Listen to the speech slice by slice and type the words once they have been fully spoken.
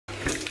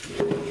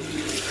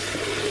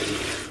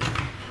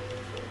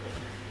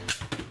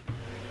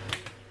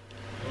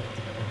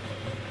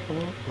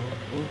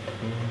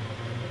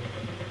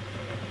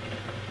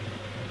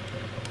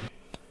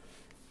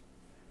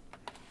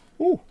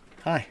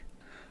Hi.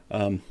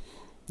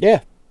 Yeah,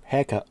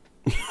 haircut.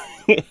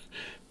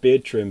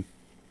 Beard trim.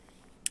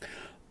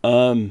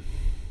 I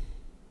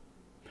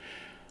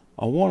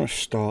want to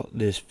start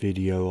this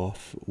video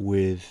off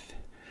with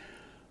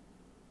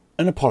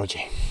an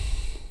apology.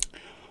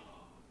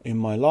 In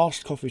my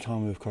last coffee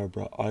time with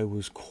Cobra, I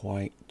was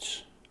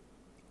quite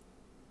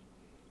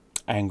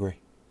angry.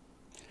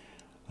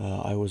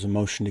 I was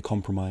emotionally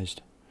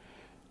compromised,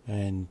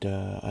 and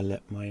I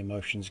let my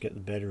emotions get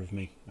the better of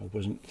me. I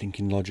wasn't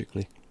thinking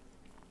logically,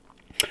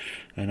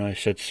 and I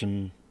said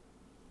some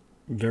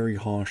very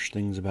harsh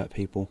things about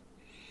people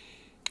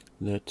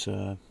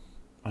that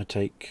I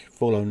take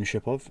full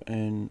ownership of,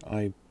 and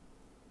I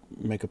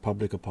make a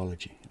public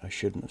apology. I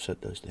shouldn't have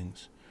said those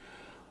things.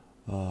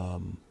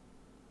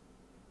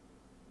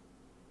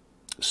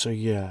 So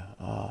yeah,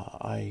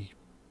 I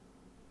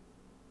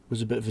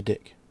was a bit of a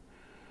dick,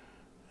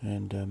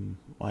 and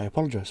I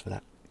apologise for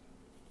that.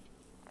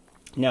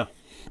 Now,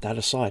 that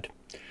aside,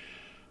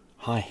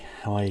 hi,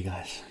 how are you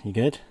guys? You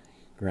good?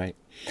 Great.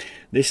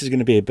 This is going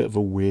to be a bit of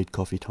a weird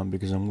coffee time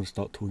because I'm going to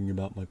start talking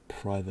about my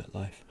private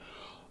life.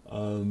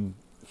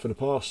 For the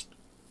past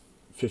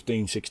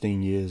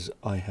 15-16 years,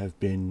 I have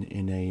been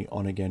in a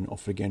on-again,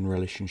 off-again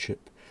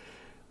relationship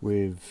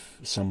with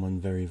someone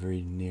very,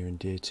 very near and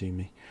dear to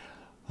me.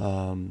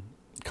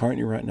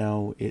 Currently, right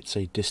now, it's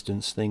a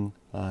distance thing,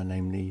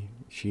 namely,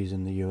 she's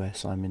in the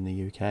US, I'm in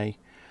the UK.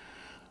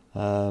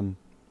 And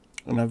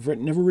I've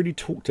never really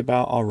talked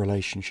about our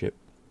relationship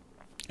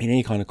in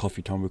any kind of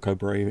coffee time with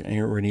Cobra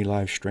or any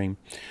live stream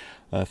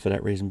for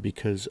that reason,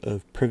 because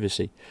of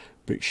privacy.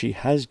 But she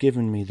has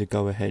given me the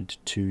go-ahead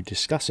to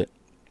discuss it,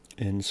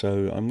 and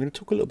so I'm going to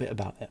talk a little bit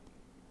about it.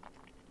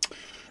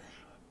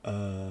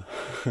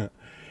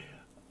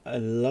 I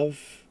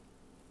love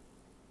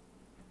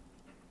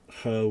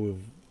her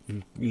with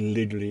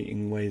literally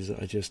in ways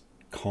that I just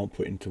can't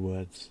put into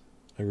words.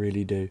 I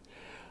really do.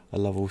 I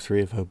love all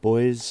three of her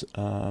boys.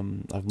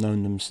 I've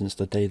known them since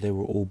the day they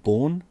were all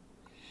born.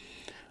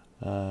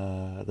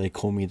 They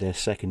call me their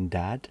second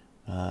dad.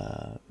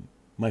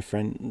 My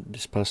friend,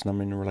 this person I'm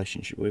in a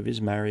relationship with,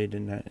 is married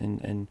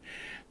and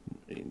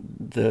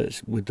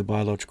with the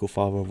biological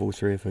father of all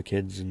three of her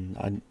kids,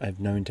 and I have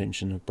no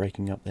intention of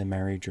breaking up their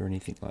marriage or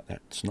anything like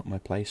that. It's not my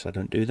place. I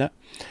don't do that.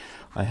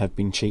 I have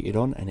been cheated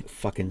on, and it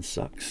fucking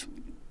sucks.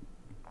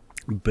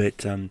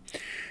 But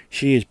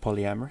she is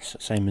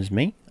polyamorous, same as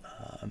me.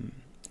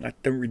 I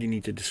don't really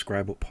need to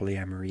describe what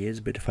polyamory is,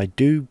 but if I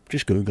do,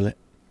 just Google it.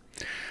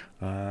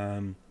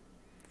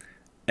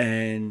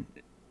 And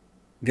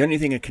the only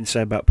thing I can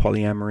say about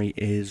polyamory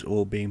is,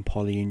 or being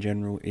poly in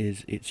general,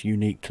 is it's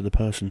unique to the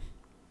person.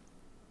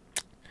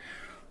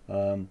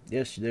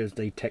 Yes, there's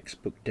the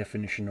textbook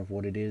definition of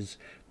what it is,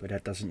 but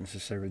that doesn't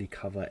necessarily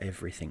cover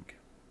everything.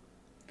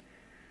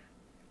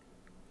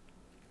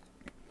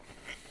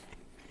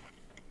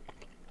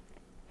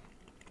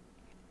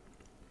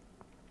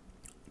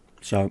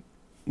 So,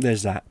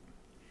 there's that.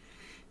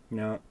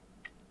 Now,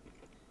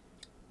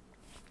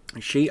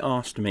 she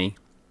asked me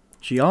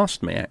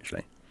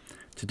actually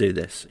to do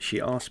this. She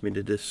asked me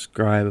to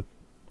describe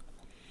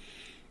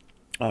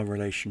our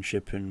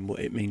relationship and what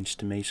it means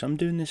to me. So I'm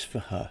doing this for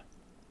her,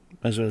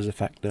 as well as the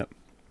fact that,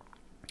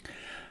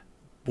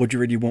 what do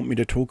you really want me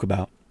to talk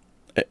about?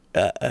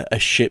 A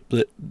ship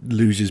that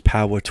loses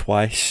power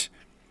twice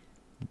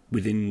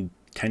within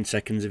 10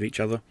 seconds of each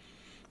other.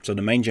 So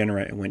the main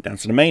generator went down.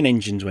 So the main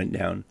engines went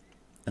down,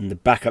 and the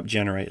backup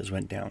generators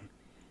went down.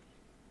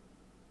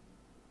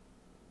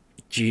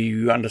 Do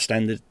you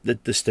understand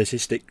that the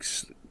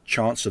statistics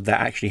chance of that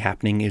actually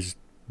happening is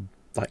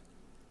like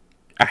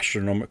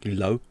astronomically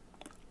low?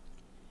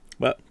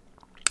 But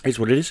it's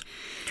what it is.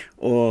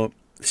 Or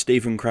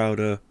Stephen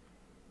Crowder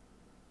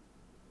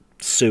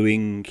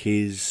suing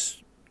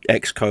his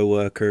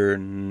ex-co-worker,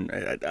 and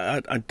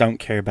I don't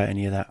care about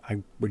any of that.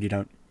 I really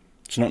don't.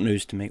 It's not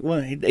news to me.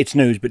 Well, it's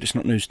news, but it's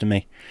not news to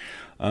me.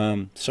 So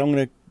I'm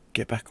going to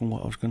get back on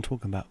what I was going to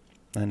talk about,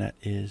 and that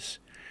is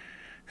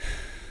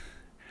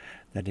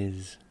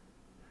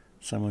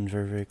someone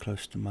very, very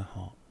close to my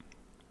heart.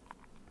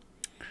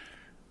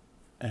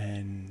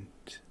 And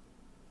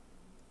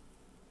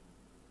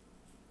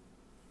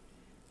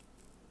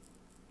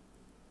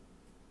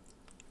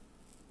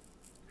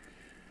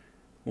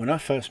when I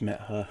first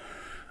met her,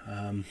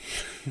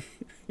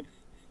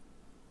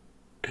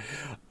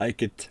 I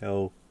could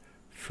tell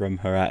from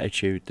her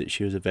attitude that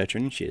she was a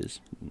veteran. She is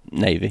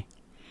Navy.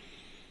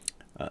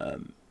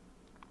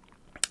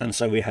 And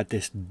so we have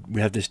this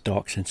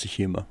dark sense of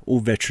humour.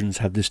 All veterans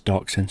have this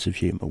dark sense of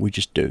humour. We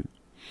just do.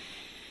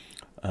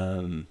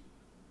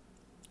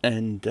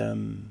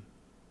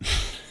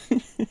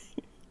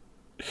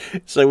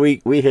 So we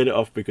hit it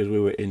off because we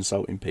were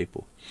insulting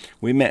people.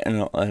 We met in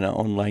an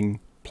online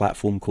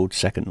platform called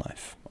Second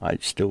Life. I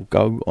still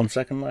go on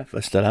Second Life. I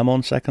still am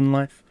on Second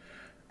Life.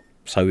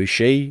 So is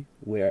she.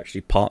 We're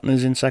actually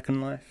partners in Second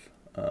Life.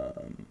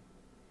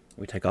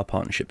 We take our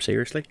partnership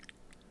seriously.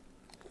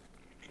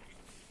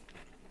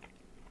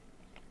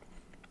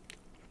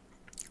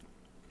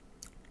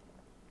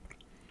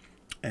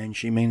 And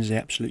she means the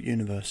absolute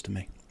universe to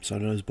me. So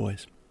do those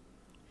boys.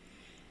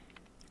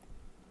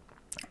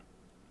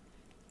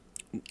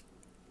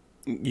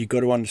 You got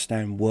to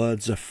understand,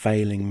 words are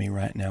failing me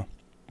right now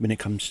when it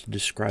comes to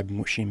describing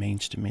what she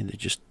means to me. They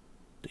just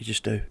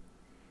do.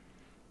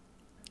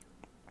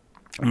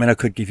 I mean, I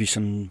could give you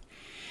some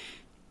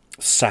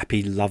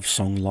sappy love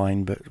song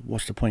line, but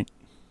what's the point?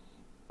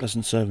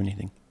 Doesn't serve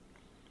anything.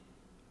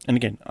 And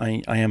again,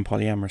 I am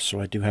polyamorous, so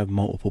I do have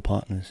multiple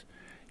partners.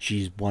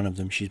 She's one of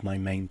them. She's my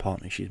main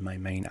partner. She's my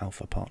main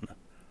alpha partner.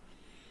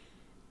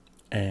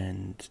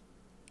 And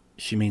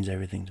she means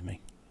everything to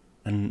me.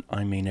 And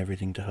I mean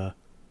everything to her.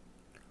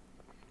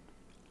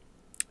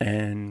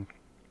 And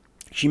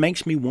she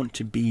makes me want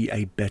to be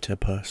a better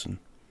person.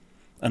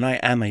 And I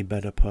am a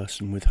better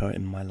person with her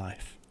in my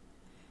life.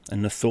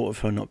 And the thought of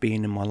her not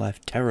being in my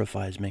life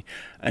terrifies me.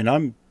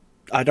 And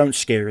I don't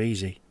scare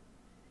easy.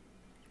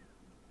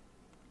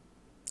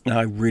 And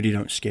I really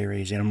don't scare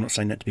easy. And I'm not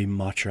saying that to be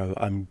macho.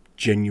 I'm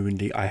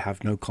genuinely, I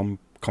have no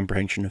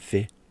comprehension of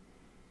fear.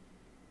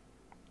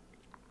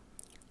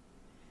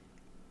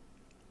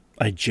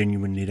 I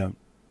genuinely don't.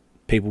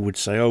 People would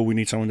say, oh, we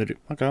need someone to do it.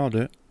 Okay, I'll do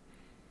it.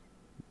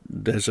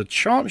 There's a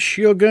chance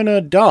you're going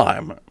to die.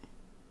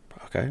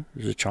 Okay,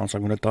 there's a chance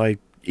I'm going to die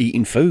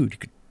eating food. You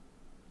could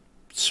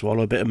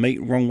swallow a bit of meat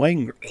the wrong way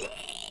and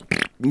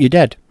you're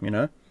dead, you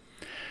know.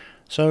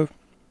 So,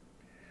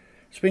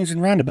 swings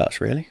and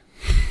roundabouts, really.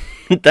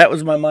 That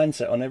was my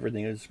mindset on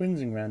everything. It was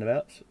swings and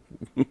roundabouts.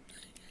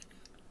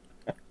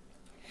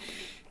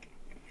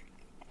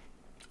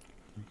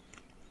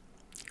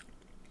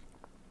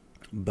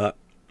 But,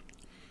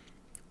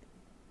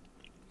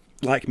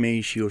 like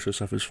me, she also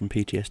suffers from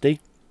PTSD.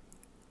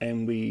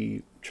 And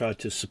we try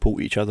to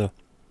support each other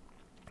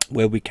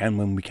where we can,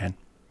 when we can.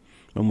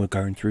 When we're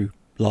going through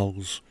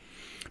lulls.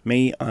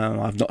 Me,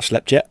 I've not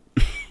slept yet.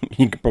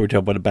 You can probably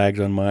tell by the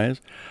bags on my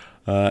eyes.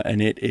 And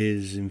it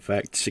is, in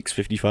fact,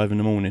 6:55 in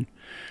the morning.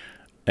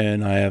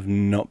 And I have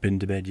not been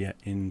to bed yet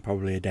in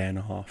probably a day and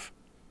a half.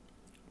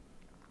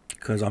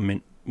 Because I'm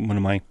in one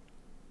of my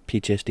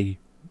PTSD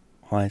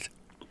highs.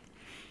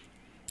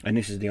 And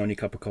this is the only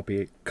cup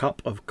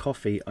of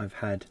coffee I've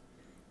had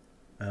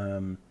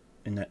in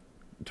that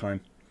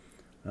time.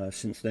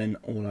 Since then,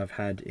 all I've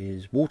had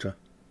is water.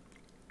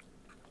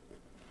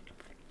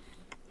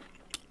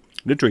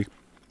 Literally.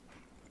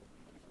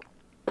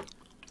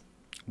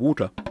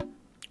 Water.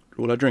 That's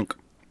all I drink.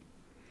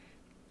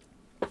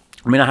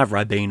 I mean, I have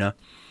Ribena,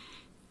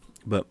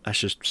 but that's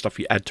just stuff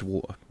you add to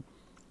water.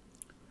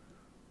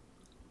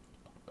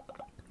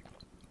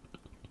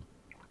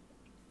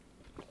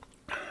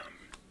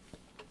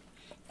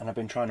 And I've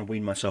been trying to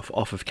wean myself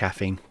off of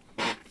caffeine.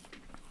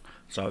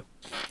 So,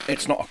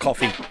 it's not a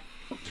coffee.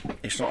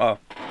 It's not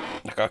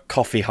like a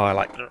coffee high,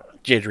 like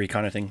jittery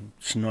kind of thing.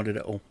 It's not it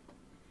at all.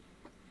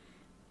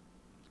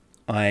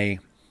 I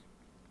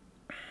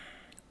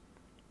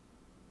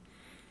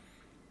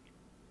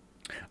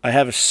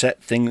have a set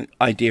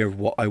idea of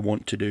what I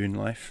want to do in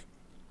life,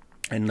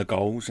 and the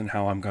goals, and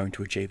how I'm going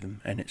to achieve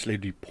them. And it's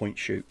literally point,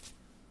 shoot.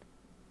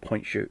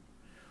 Point, shoot.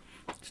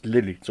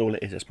 It's all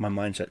it is. It's my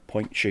mindset.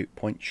 Point, shoot,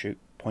 point, shoot,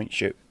 point,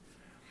 shoot.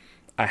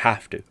 I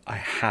have to.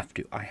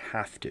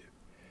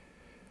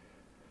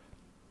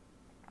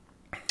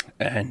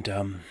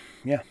 And,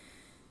 yeah.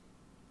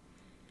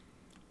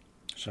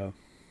 So,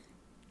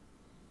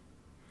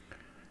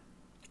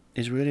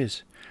 is what it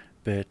is.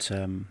 But,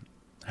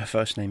 her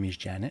first name is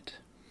Janet.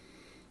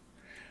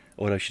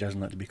 Although she doesn't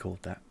like to be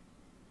called that.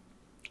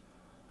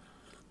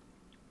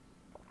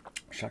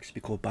 She likes to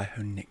be called by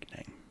her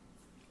nickname.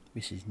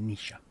 This is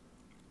Nisha.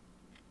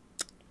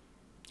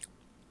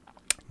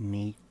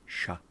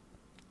 Nisha.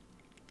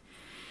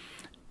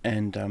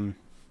 And,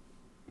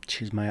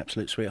 she's my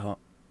absolute sweetheart.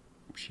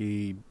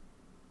 She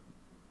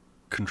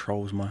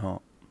controls my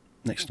heart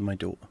next to my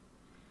daughter.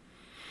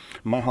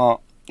 My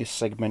heart is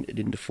segmented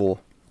into 4.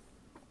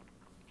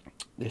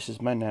 This is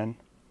my nan.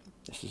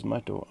 This is my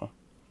daughter.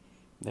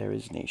 There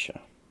is Nisha.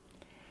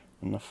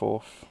 And the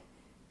 4th,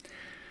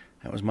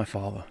 that was my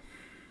father.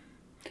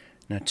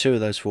 Now 2 of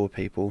those 4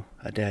 people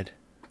are dead.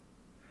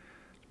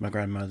 My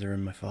grandmother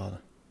and my father.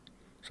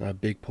 So a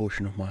big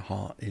portion of my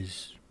heart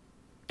is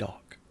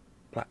dark,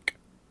 black.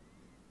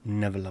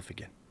 Never love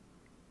again.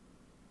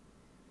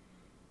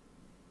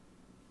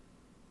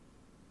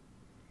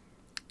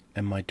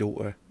 And my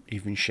daughter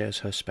even shares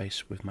her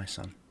space with my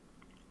son.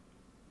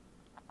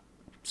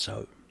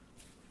 So,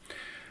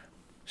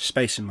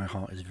 space in my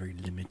heart is very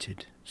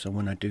limited. So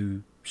when I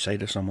do say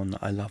to someone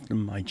that I love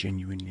them, I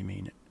genuinely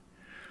mean it.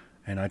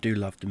 And I do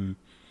love them.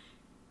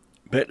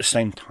 But at the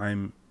same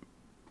time,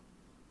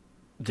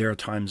 there are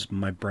times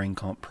my brain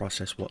can't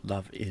process what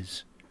love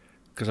is.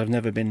 Because I've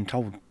never been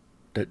told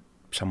that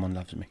someone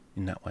loves me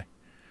in that way.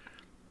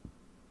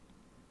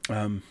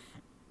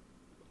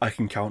 I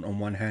can count on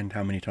one hand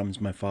how many times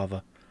my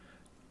father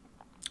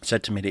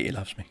said to me that he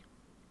loves me.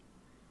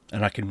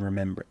 And I can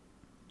remember it.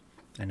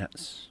 And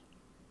that's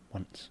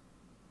once.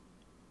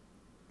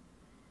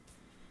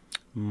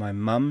 My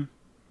mum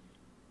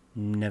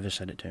never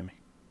said it to me.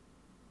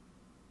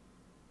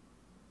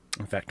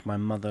 In fact, my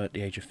mother at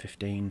the age of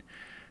 15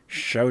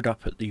 showed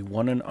up at the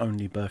one and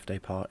only birthday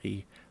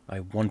party I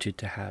wanted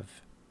to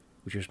have,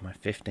 which was my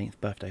 15th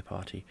birthday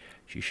party.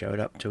 She showed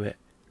up to it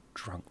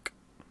drunk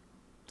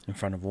in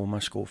front of all my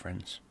school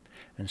friends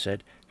and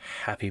said,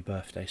 "Happy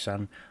birthday,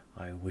 son.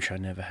 I wish I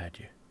never had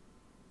you."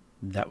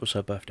 That was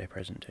her birthday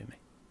present to me.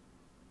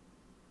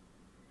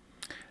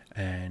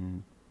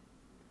 And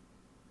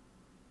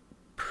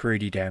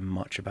pretty damn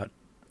much about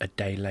a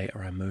day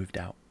later, I moved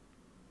out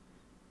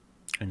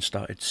and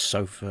started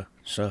sofa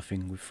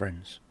surfing with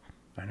friends,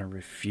 and I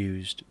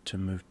refused to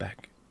move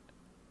back.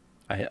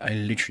 I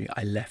literally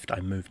left.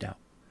 I moved out.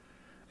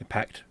 I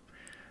packed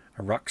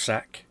a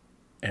rucksack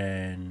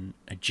and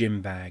a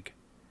gym bag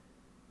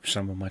for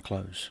some of my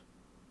clothes,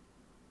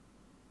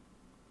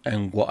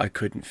 and what I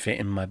couldn't fit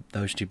in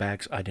those two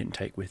bags I didn't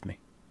take with me.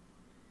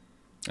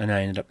 And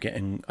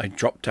I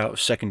dropped out of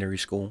secondary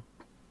school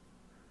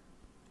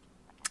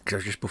because it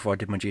was just before I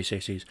did my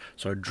GCSEs.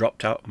 So I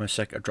dropped out of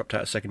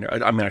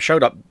secondary. I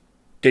showed up,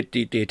 did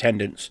the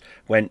attendance,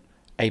 went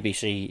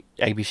ABC,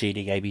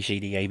 ABCD,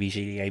 ABCD,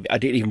 ABCD, I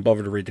didn't even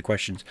bother to read the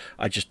questions.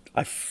 I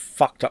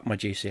fucked up my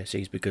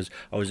GCSEs because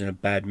I was in a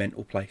bad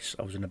mental place.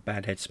 I was in a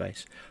bad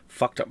headspace.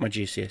 Fucked up my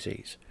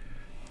GCSEs.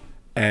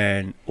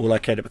 And all I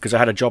cared about, because I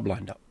had a job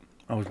lined up.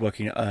 I was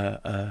working in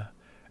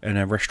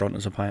a restaurant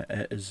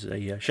as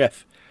a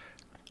chef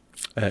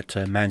at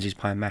Manzy's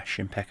Pie and Mash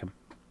in Peckham.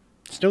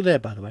 Still there,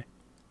 by the way.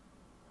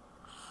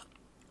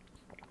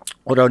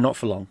 Although not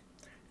for long,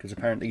 because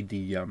apparently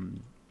the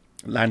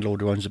landlord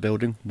who owns the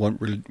building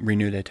won't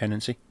renew their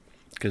tenancy,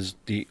 because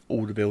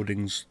all the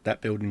buildings,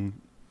 that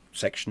building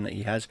section that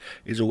he has,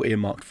 is all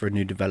earmarked for a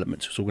new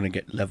development. So it's all going to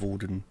get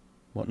levelled and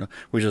whatnot,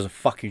 which is a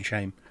fucking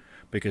shame,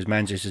 because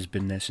Manzy's has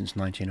been there since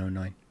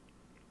 1909.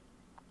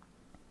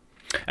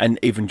 And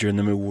even during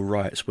the Millwall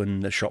riots,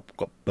 when the shop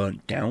got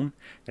burnt down,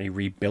 they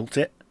rebuilt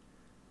it,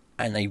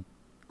 and they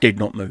did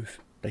not move.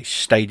 They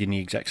stayed in the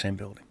exact same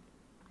building.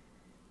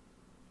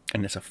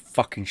 And it's a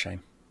fucking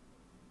shame,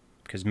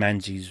 because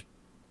Manzy's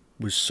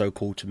was so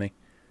cool to me.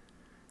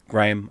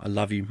 Graham, I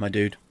love you, my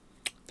dude.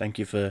 Thank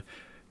you for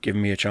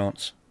giving me a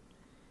chance.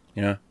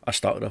 You know, I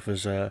started off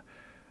as a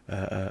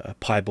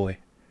pie boy,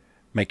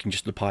 making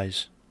just the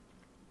pies,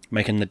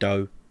 making the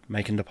dough,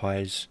 making the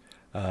pies,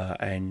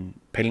 and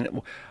peeling it.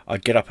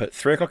 I'd get up at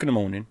 3 o'clock in the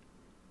morning,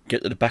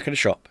 get to the back of the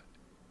shop,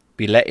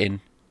 be let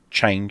in,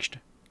 changed,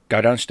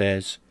 go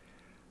downstairs,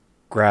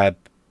 grab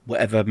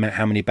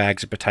how many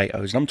bags of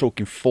potatoes, and I'm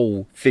talking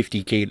full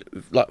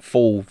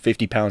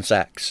 50-pound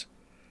sacks,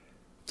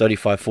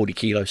 35-40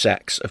 kilo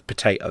sacks of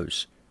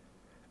potatoes,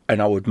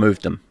 and I would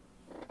move them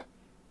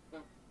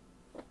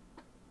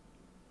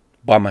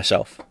by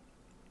myself.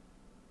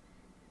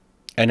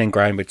 And then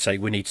Graham would say,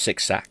 "We need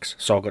 6 sacks."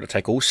 So I've got to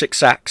take all 6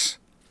 sacks,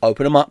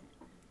 open them up,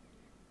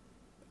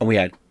 and we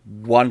had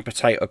one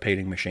potato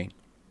peeling machine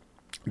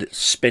that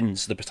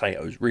spins the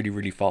potatoes really,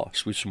 really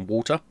fast with some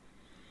water.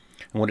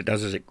 And what it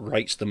does is it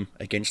grates them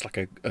against like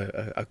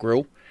a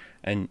grill,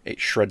 and it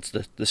shreds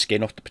the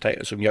skin off the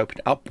potatoes. So when you open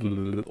it up,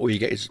 all you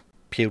get is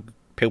peeled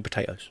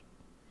potatoes.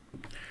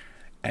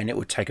 And it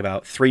would take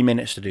about 3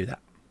 minutes to do that.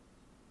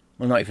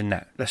 Well, not even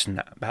that, less than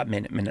that, about a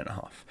minute and a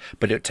half.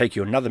 But it would take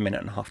you another minute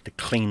and a half to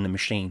clean the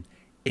machine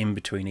in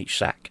between each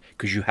sack,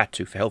 because you had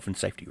to for health and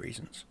safety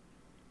reasons.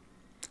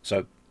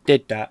 So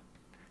did that,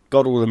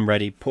 got all of them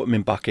ready, put them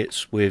in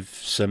buckets with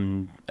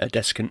some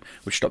desiccant,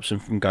 which stops them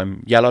from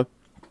going yellow,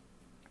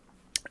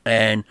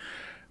 and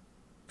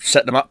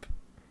set them up.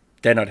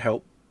 Then I'd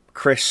help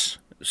Chris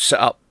set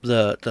up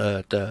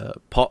the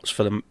pots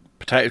for the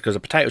potatoes, because the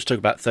potatoes took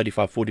about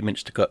 35-40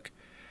 minutes to cook,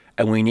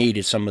 and we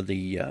needed some of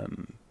the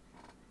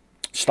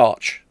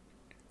starch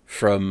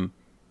from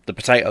the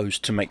potatoes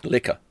to make the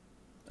liquor.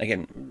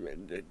 Again,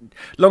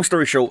 long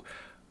story short,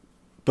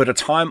 by the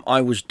time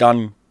I was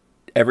done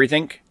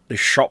everything, the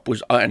shop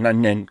was, and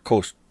then of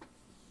course,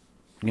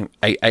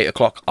 8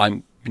 o'clock,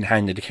 I'm been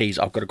handed the keys.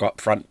 I've got to go up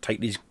front, take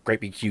these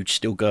great big huge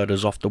steel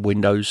girders off the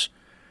windows,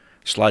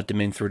 slide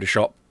them in through the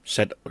shop,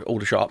 set all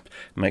the shop,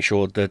 make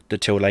sure the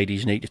till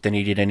ladies if they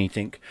needed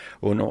anything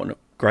or not.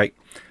 Great.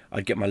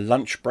 I'd get my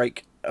lunch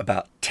break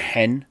about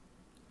 10,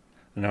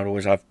 and I'd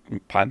always have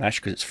pie mash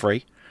because it's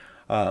free.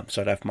 So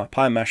I'd have my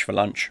pie mash for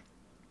lunch,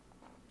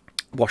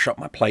 wash up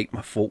my plate,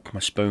 my fork, my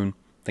spoon,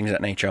 things of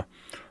that nature.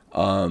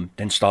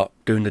 Then start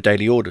doing the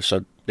daily orders.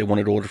 So they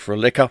wanted to order for a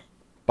liquor,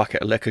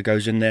 bucket of liquor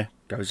goes in there,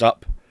 goes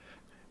up.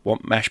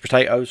 Want mashed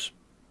potatoes,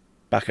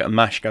 bucket of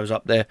mash goes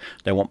up there.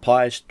 They want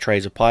pies,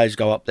 trays of pies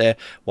go up there.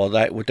 While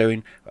they were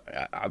doing,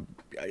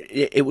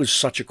 it was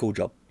such a cool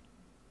job.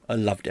 I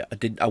loved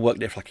it. I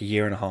worked there for like a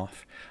year and a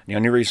half. And the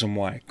only reason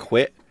why I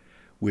quit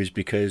was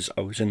because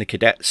I was in the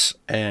cadets,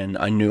 and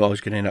I knew I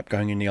was going to end up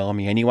going in the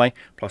army anyway.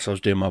 Plus I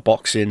was doing my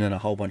boxing and a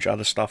whole bunch of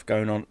other stuff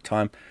going on at the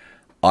time.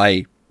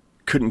 I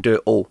couldn't do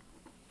it all.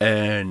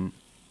 And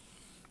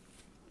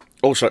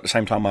also at the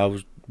same time I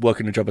was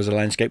working a job as a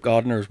landscape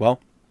gardener as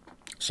well.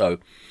 So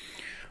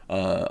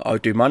I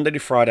would do Monday to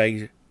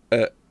Friday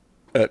at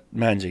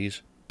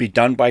Manzy's, be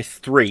done by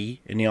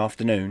 3 in the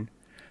afternoon.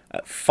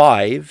 At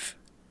 5,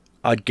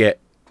 I'd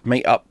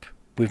meet up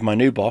with my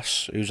new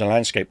boss, who's a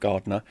landscape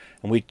gardener,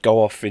 and we'd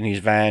go off in his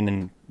van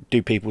and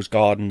do people's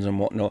gardens and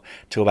whatnot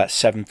till about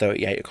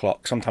 7:30, 8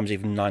 o'clock, sometimes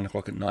even 9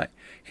 o'clock at night.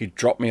 He'd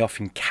drop me off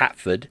in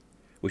Catford,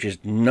 which is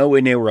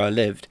nowhere near where I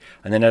lived,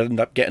 and then I'd end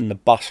up getting the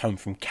bus home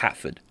from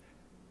Catford.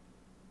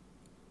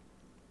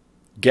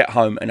 Get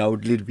home, and I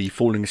would literally be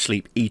falling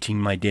asleep eating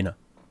my dinner.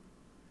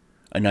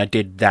 And I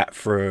did that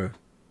for,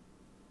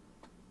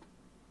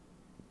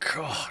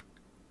 God,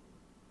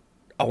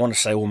 I want to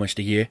say almost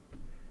a year,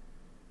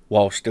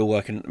 while still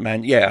working.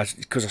 Man, yeah,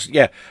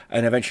 yeah.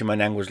 And eventually my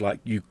nan was like,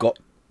 "You've got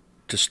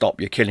to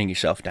stop. You're killing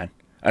yourself, Dan."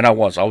 And I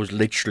was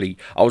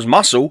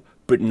muscle,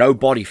 but no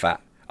body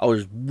fat. I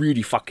was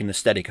really fucking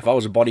aesthetic. If I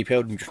was a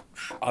bodybuilder,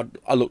 I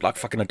looked like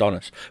fucking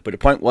Adonis. But the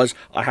point was,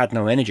 I had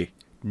no energy,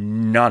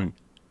 none.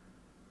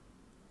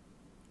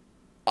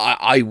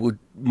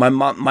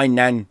 My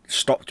nan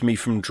stopped me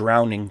from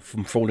drowning,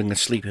 from falling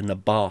asleep in the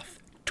bath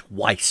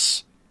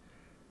twice.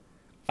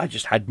 I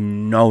just had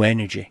no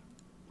energy.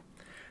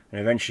 And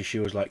eventually she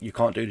was like, "You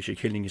can't do this, you're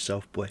killing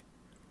yourself, boy."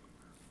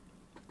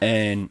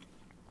 And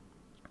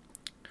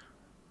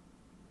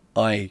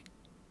I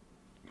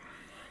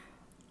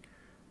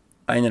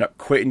ended up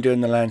quitting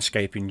doing the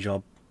landscaping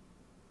job,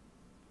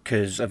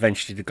 because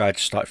eventually the guy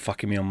just started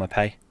fucking me on my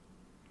pay.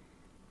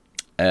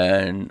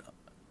 And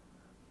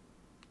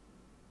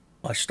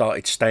I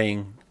started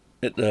staying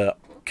at the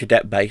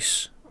cadet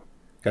base.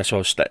 That's where I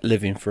was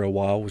living for a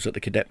while, was at the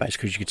cadet base,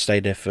 because you could stay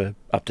there for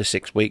up to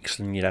 6 weeks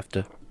and you'd have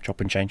to chop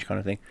and change kind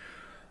of thing.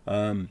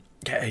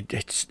 Yeah,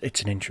 it's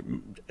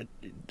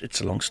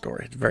a long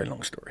story. It's a very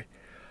long story.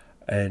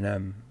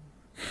 And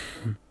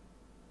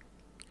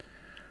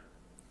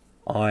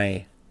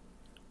I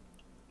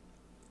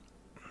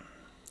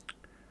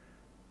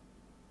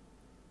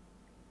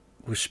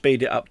will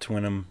speed it up to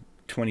when I'm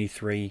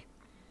 23.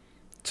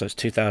 So it's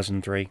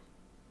 2003.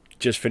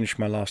 Just finished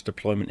my last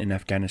deployment in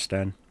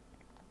Afghanistan.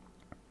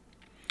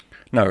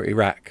 No,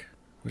 Iraq.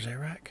 Was it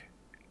Iraq?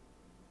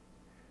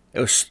 It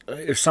was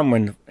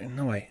somewhere in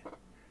no way.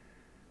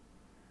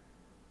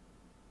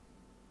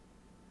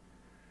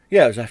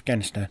 Yeah, it was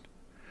Afghanistan.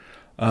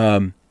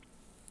 And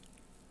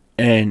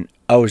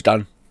I was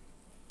done.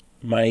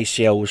 My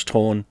ACL was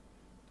torn,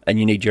 and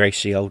you need your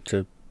ACL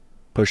to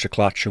push the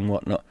clutch and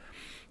whatnot.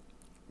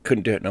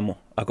 Couldn't do it no more.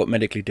 I got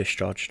medically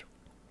discharged.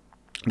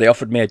 They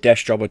offered me a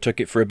desk job. I took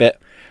it for a bit,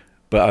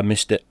 but I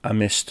missed it. I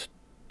missed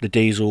the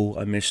diesel.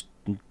 I missed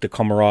the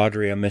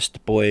camaraderie. I missed the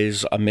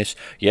boys. I missed,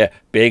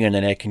 being in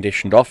an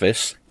air-conditioned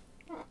office.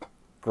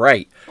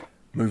 Great.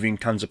 Moving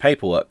tons of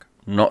paperwork.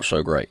 Not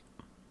so great.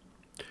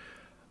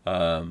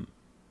 My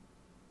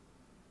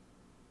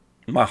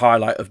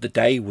highlight of the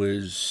day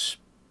was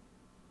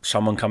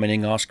someone coming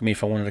in asking me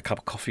if I wanted a cup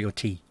of coffee or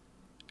tea.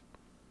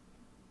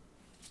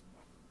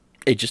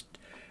 I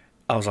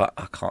was like,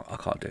 I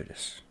can't do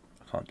this.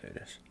 I can't do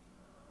this.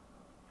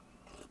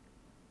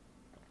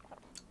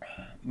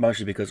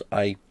 Mostly because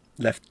I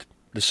left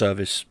the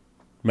service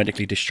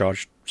medically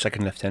discharged,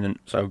 second lieutenant,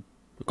 so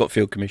I got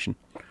field commission.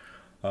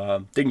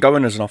 Didn't go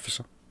in as an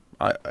officer.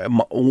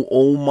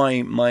 All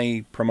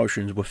my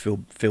promotions were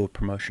field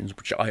promotions,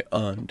 which I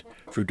earned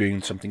through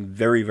doing something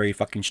very, very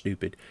fucking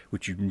stupid,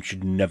 which you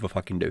should never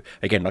fucking do.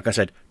 Again, like I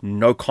said,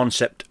 no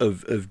concept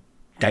of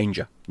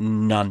danger.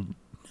 None.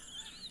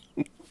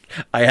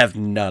 I have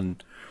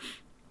none.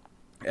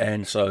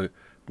 And so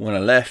when I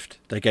left,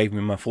 they gave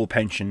me my full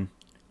pension,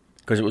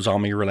 because it was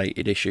army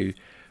related issue.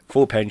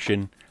 Full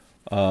pension.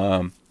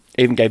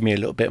 Even gave me a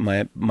little bit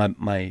of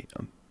my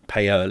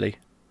pay early.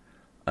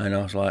 And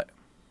I was like,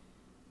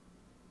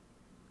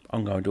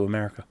 I'm going to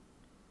America.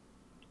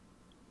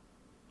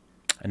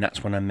 And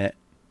that's when I met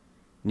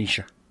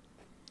Nisha.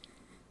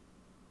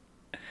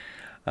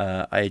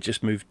 I had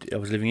just moved. I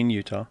was living in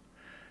Utah.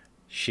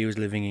 She was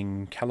living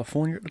in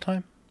California at the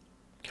time.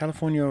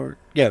 California,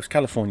 it was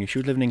California. She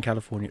was living in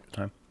California at the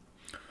time.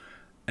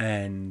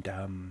 And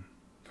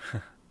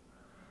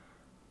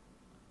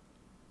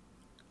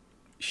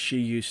she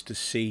used to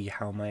see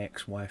how my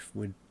ex-wife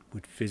would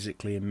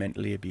physically and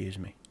mentally abuse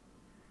me.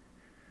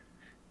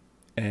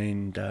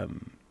 And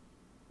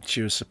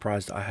she was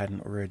surprised that I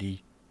hadn't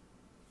already,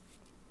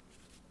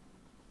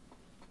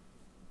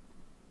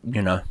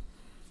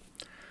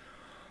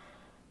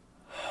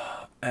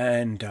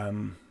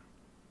 and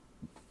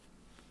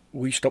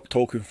we stopped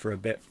talking for a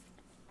bit.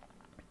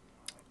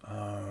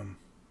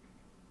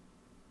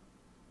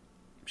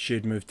 She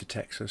had moved to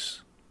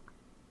Texas,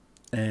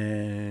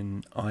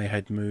 and I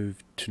had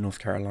moved to North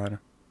Carolina.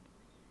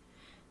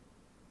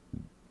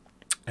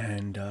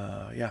 And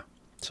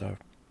so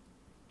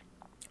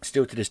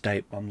still to this day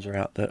it bums her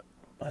out that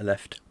I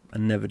left. I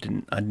never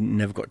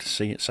got to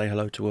say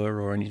hello to her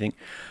or anything.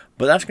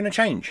 But that's going to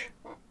change.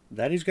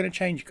 That is going to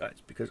change, guys,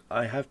 because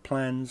I have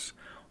plans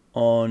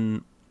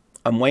on.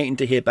 I'm waiting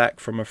to hear back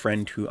from a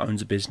friend who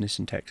owns a business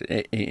in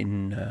Texas,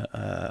 in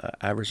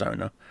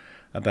Arizona,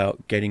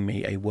 about getting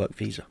me a work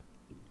visa.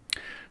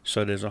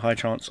 So there's a high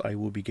chance I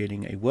will be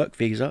getting a work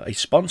visa, a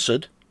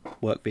sponsored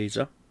work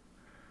visa,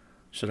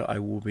 so that I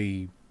will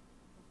be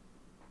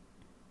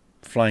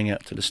flying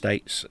out to the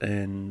States,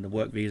 and the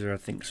work visa I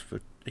think is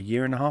for a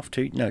year and a half.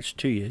 No, it's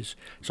 2 years.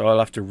 So I'll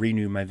have to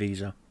renew my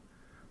visa.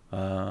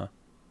 No,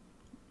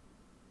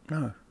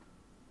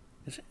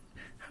 is it?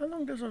 How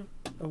long does a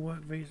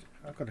work visa?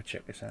 I've got to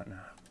check this out now.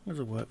 How long does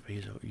a work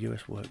visa,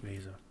 US work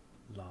visa,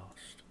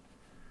 last?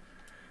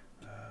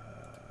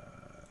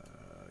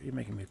 You're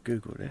making me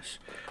Google this.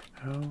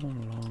 How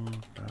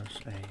long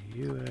does a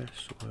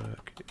US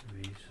work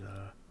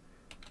visa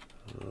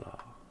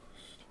last?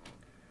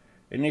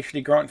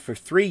 Initially granted for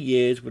 3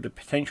 years with a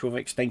potential of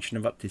extension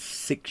of up to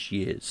 6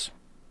 years.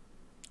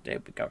 There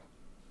we go.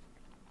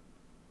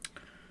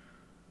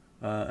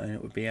 And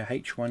it would be a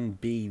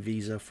H-1B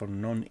visa for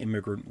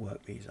non-immigrant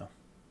work visa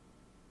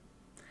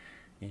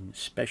in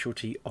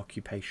specialty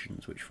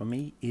occupations, which for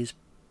me is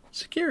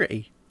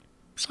security,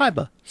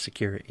 cyber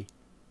security.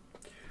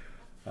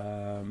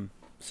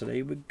 So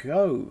there we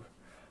go.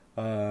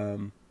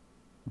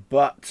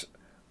 But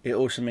it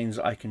also means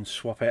I can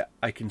swap it.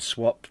 I can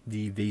swap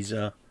the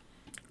visa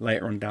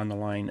later on down the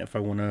line if I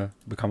want to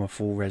become a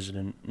full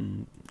resident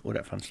and all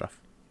that fun stuff.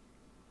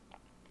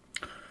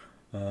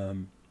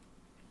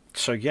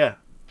 So yeah.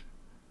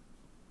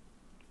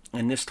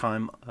 And this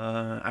time,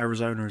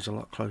 Arizona is a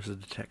lot closer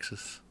to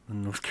Texas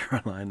than North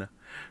Carolina.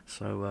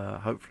 So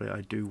hopefully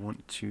I do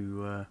want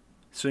to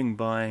swing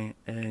by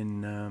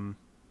and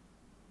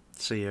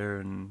see her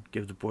and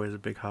give the boys a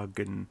big hug.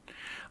 And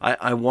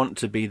I want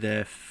to be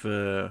there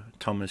for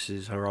Thomas,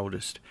 is her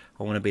oldest.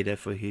 I want to be there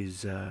for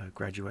his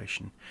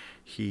graduation.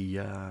 He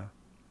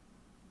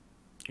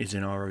is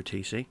in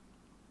ROTC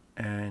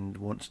and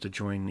wants to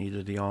join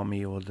either the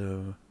Army or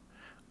the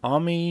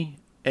Army,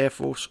 Air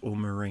Force or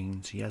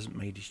Marines. He hasn't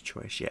made his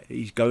choice yet.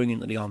 He's going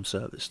into the armed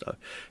service though.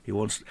 He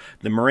wants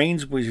the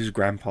Marines was his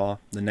grandpa,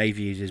 the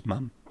Navy is his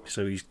mum.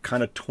 So he's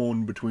kind of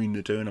torn between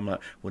the two, and I'm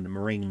like, well, the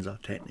Marines are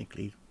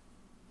technically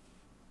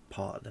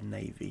part of the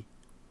Navy.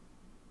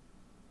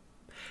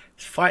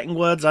 It's fighting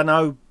words, I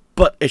know,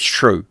 but it's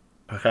true.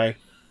 Okay,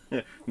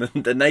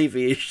 the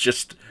Navy is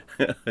just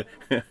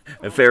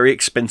a very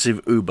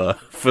expensive Uber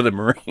for the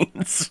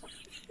Marines.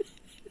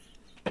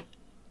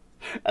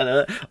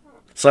 And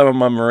some of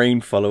my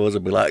Marine followers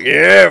would be like,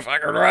 yeah,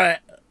 fucking right.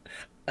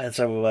 And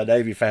some of my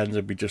Navy fans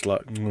would be just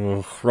like,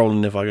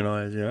 rolling their fucking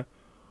eyes, you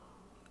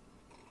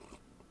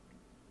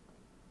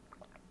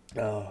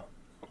know. Oh.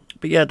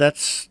 But yeah,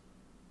 that's...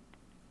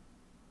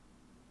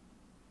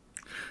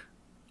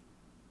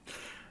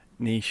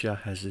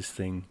 Nisha has this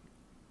thing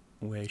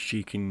where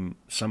she can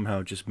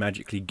somehow just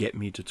magically get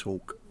me to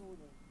talk. Good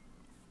morning.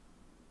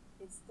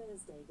 It's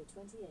Thursday the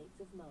 28th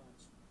of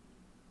March.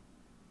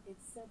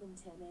 It's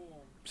 7:10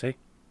 a.m. See?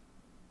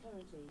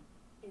 Currently,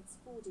 it's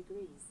 4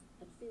 degrees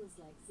and feels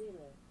like 0,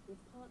 with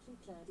partly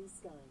cloudy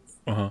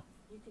skies.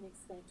 You can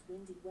expect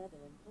windy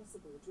weather and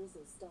possible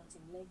drizzle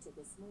starting later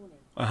this morning,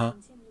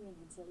 continuing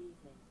until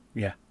evening.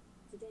 Yeah.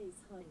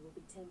 Today's high will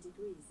be 10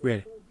 degrees at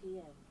Really? 4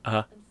 p.m.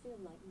 And feel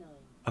like 9.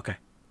 Okay.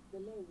 The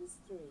low was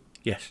 3.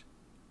 Yes.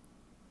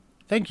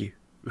 Thank you.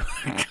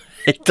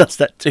 It does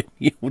that to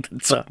me all the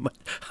time.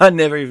 I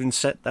never even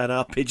set that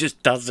up. It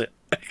just does it.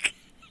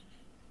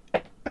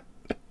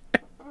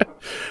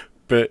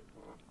 But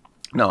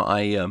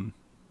no,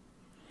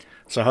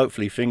 so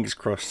hopefully, fingers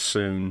crossed,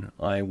 soon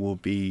I will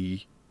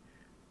be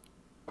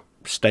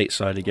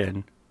stateside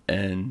again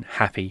and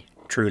happy,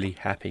 truly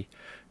happy,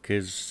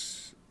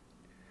 because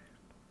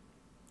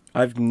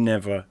I've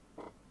never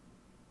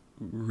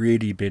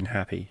really been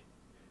happy.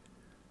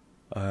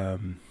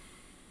 And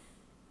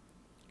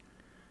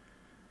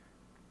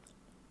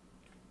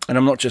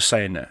I'm not just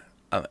saying that.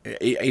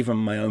 Even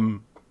my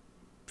own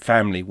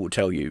family will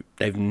tell you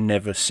they've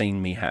never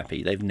seen me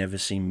happy. They've never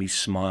seen me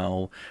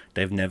smile.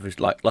 They've never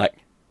like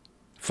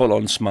full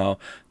on smile.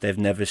 They've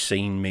never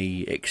seen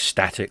me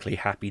ecstatically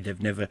happy.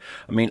 They've never.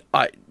 I mean,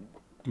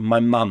 my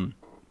mum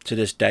to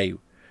this day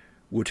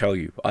will tell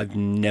you I've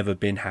never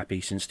been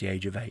happy since the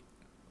age of 8.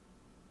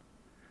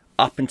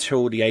 Up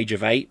until the age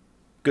of 8,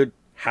 good,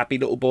 happy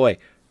little boy.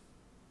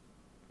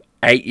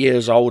 8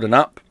 years old and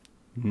up,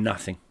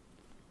 nothing.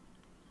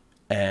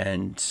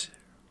 And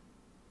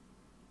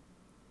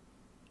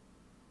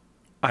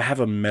I have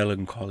a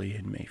melancholy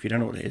in me. If you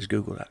don't know what it is,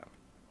 Google that.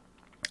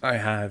 I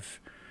have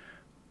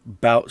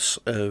bouts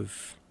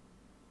of,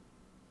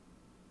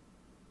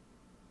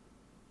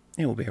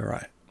 it will be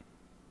alright.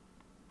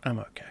 I'm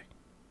okay.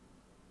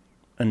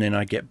 And then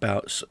I get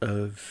bouts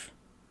of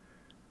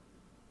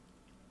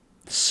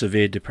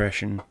severe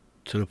depression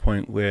to the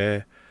point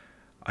where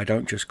I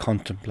don't just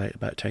contemplate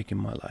about taking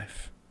my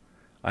life.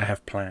 I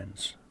have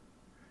plans.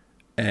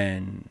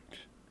 And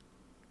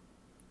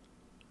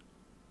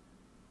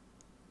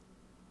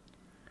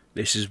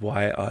this is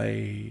why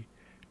I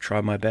try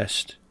my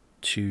best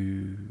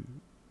to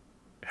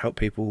help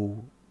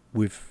people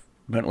with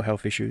mental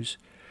health issues.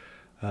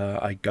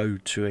 I go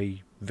to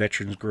a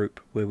veterans group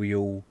where we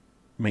all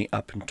meet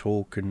up and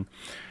talk, and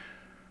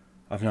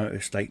I've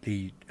noticed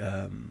lately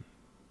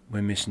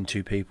we're missing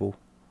 2 people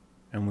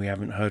and we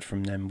haven't heard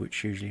from them,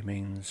 which usually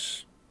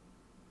means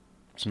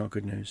it's not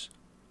good news.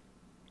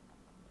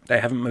 They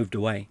haven't moved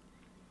away.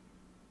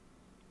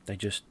 They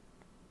just,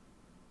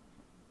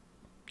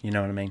 you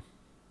know what I mean?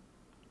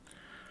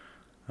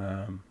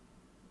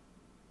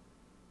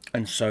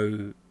 And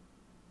so,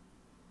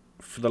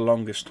 for the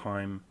longest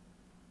time,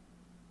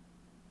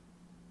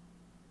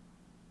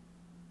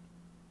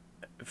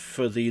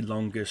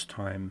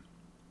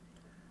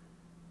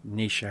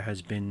 Nisha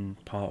has been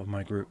part of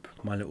my group,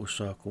 my little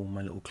circle,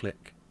 my little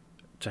clique,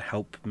 to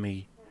help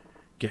me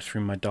get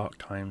through my dark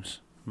times,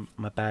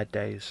 my bad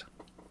days.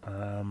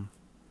 And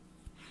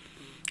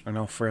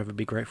I'll forever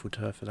be grateful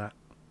to her for that.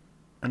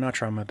 And I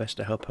try my best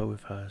to help her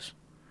with hers.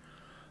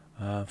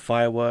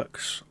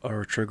 Fireworks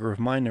are a trigger of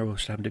mine. They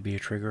also happen to be a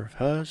trigger of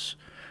hers.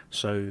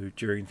 So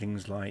during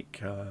things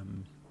like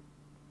 4th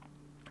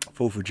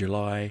of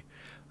July,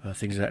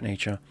 things of that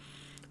nature,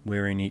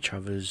 we're in each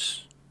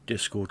other's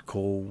Discord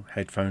call,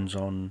 headphones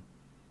on,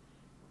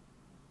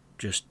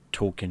 just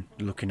talking,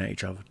 looking at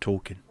each other,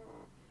 talking,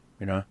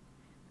 you know.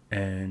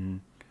 And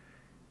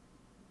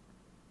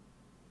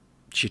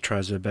she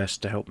tries her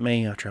best to help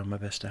me. I try my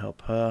best to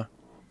help her.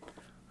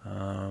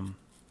 And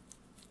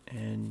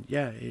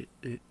yeah,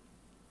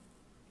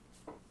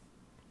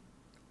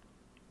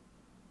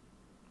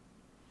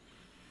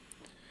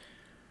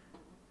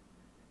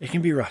 it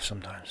can be rough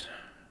sometimes,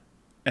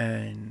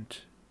 and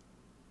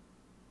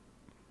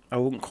I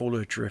wouldn't call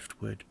her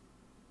driftwood,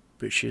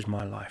 but she's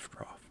my life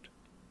raft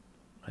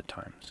at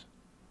times.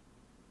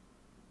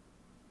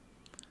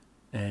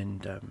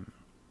 And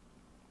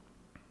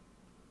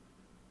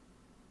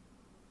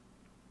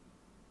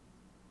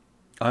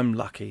I'm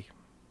lucky,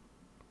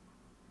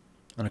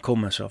 and I call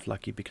myself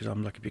lucky because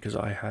I'm lucky because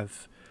I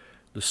have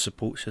the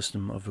support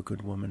system of a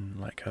good woman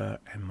like her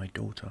and my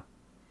daughter.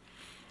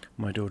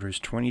 My daughter is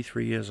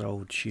 23 years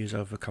old. She has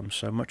overcome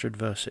so much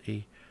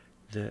adversity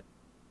that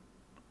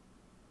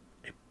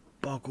it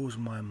boggles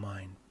my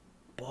mind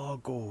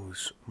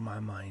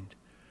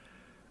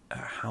at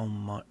how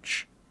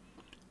much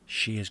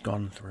she has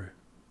gone through.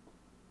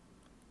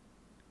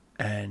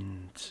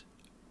 And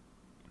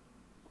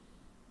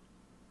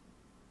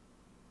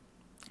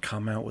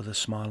come out with a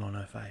smile on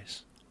her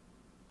face.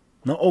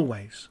 Not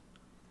always,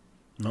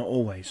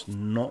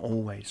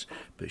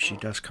 but she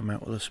does come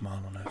out with a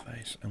smile on her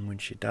face, and when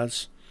she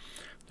does,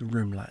 the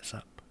room lights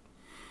up.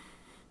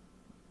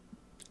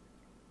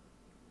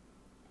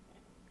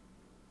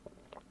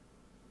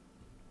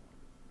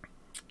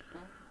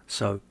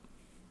 So,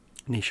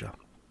 Nisha,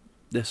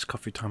 this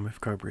coffee time with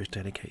Cobra is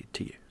dedicated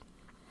to you.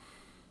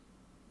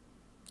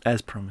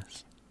 As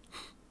promised.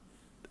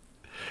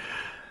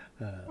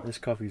 This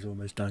coffee's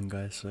almost done,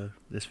 guys, so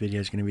this video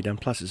is going to be done.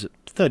 Plus, it's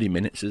 30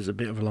 minutes. It's a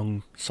bit of a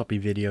long, soppy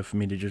video for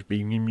me to just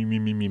be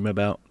me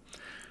about.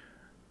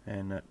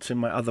 And to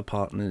my other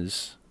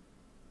partners,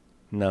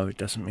 no, it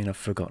doesn't mean I've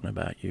forgotten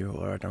about you,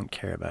 or I don't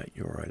care about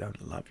you, or I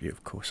don't love you.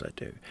 Of course I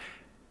do.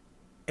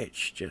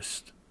 It's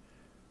just,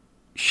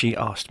 she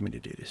asked me to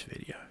do this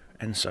video,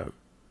 and so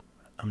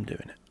I'm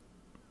doing it.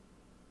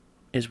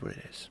 Is what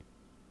it is.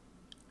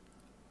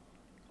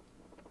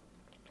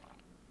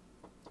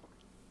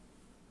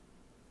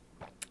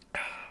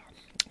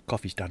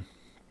 Coffee's done.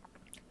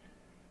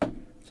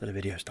 So the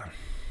video's done.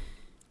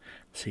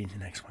 See you in the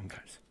next one,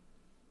 guys.